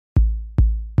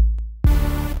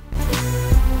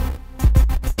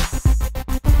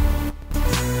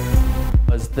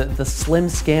the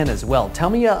SlimScan as well. Tell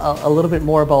me a little bit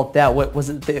more about that. What was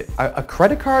it? A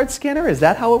credit card scanner? Is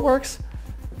that how it works?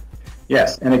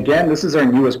 Yes, and again, this is our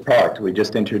newest product we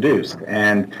just introduced.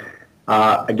 And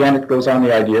again, it goes on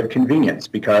the idea of convenience,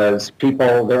 because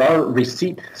there are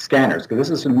receipt scanners, because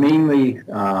this is mainly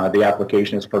the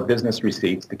application is for business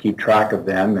receipts, to keep track of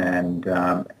them and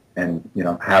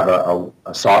have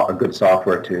a good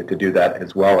software to do that,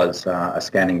 as well as a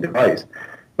scanning device.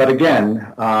 But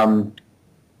again,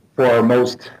 for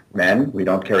most men, we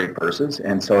don't carry purses,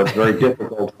 and so it's very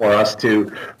difficult for us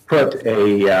to put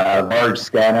a large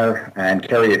scanner and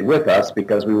carry it with us,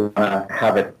 because we want to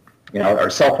have it. Our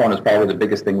cell phone is probably the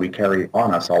biggest thing we carry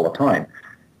on us all the time,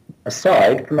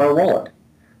 aside from our wallet.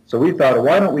 So we thought,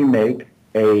 why don't we make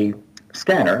a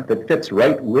scanner that fits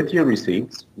right with your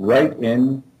receipts, right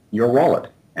in your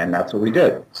wallet? And that's what we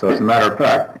did. So as a matter of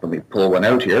fact, let me pull one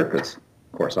out here, because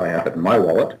of course I have it in my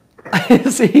wallet.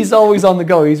 See, he's always on the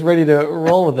go. He's ready to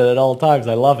roll with it at all times.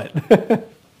 I love it.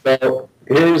 So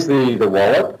here's the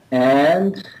wallet,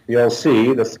 and you'll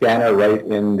see the scanner right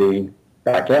in the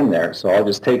back end there. So I'll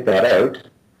just take that out,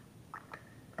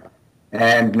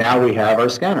 and now we have our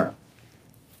scanner.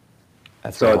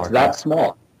 So it's that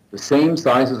small. The same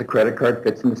size as a credit card,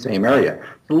 fits in the same area.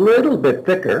 It's a little bit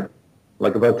thicker,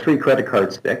 like about 3 credit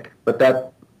cards thick, but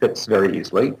that fits very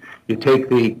easily. You take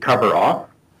the cover off,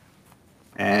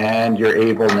 and you're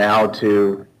able now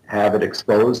to have it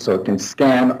exposed so it can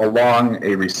scan along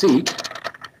a receipt,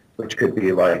 which could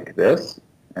be like this,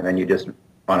 and then you just,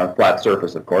 on a flat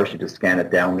surface, of course, you just scan it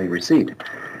down the receipt.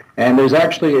 And there's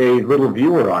actually a little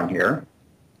viewer on here.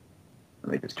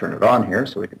 Let me just turn it on here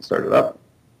so we can start it up.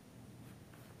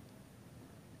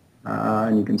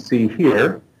 And you can see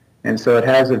here. And so it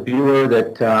has a viewer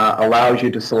that allows you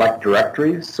to select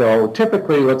directories. So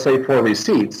typically, let's say for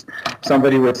receipts,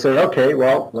 somebody would say, okay,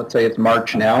 well, let's say it's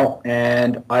March now,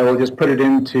 and I will just put it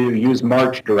into use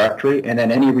March directory, and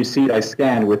then any receipt I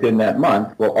scan within that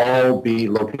month will all be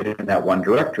located in that one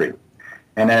directory.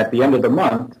 And at the end of the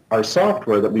month, our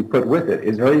software that we put with it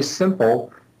is very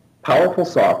simple, powerful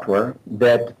software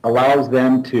that allows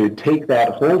them to take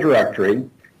that whole directory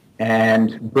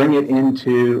and bring it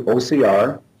into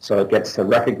OCR. So it gets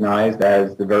recognized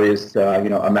as the various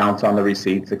amounts on the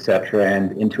receipts, etc.,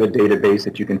 and into a database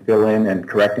that you can fill in and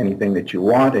correct anything that you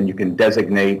want, and you can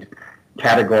designate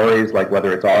categories, like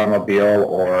whether it's automobile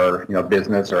or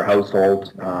business or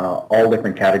household. All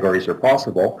different categories are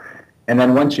possible. And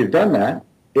then once you've done that,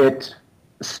 it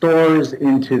stores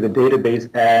into the database,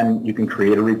 and you can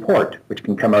create a report, which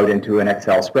can come out into an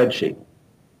Excel spreadsheet.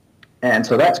 And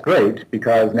so that's great,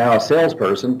 because now a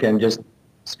salesperson can just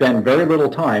spend very little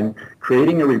time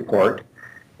creating a report.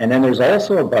 And then there's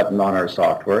also a button on our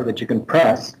software that you can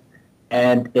press,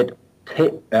 and it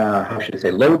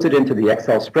loads it into the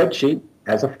Excel spreadsheet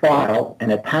as a file,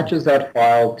 and attaches that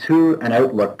file to an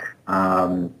Outlook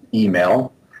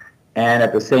email, and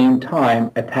at the same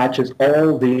time attaches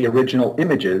all the original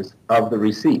images of the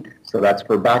receipt. So that's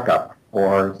for backup,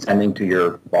 or sending to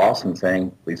your boss and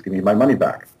saying, please give me my money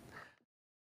back.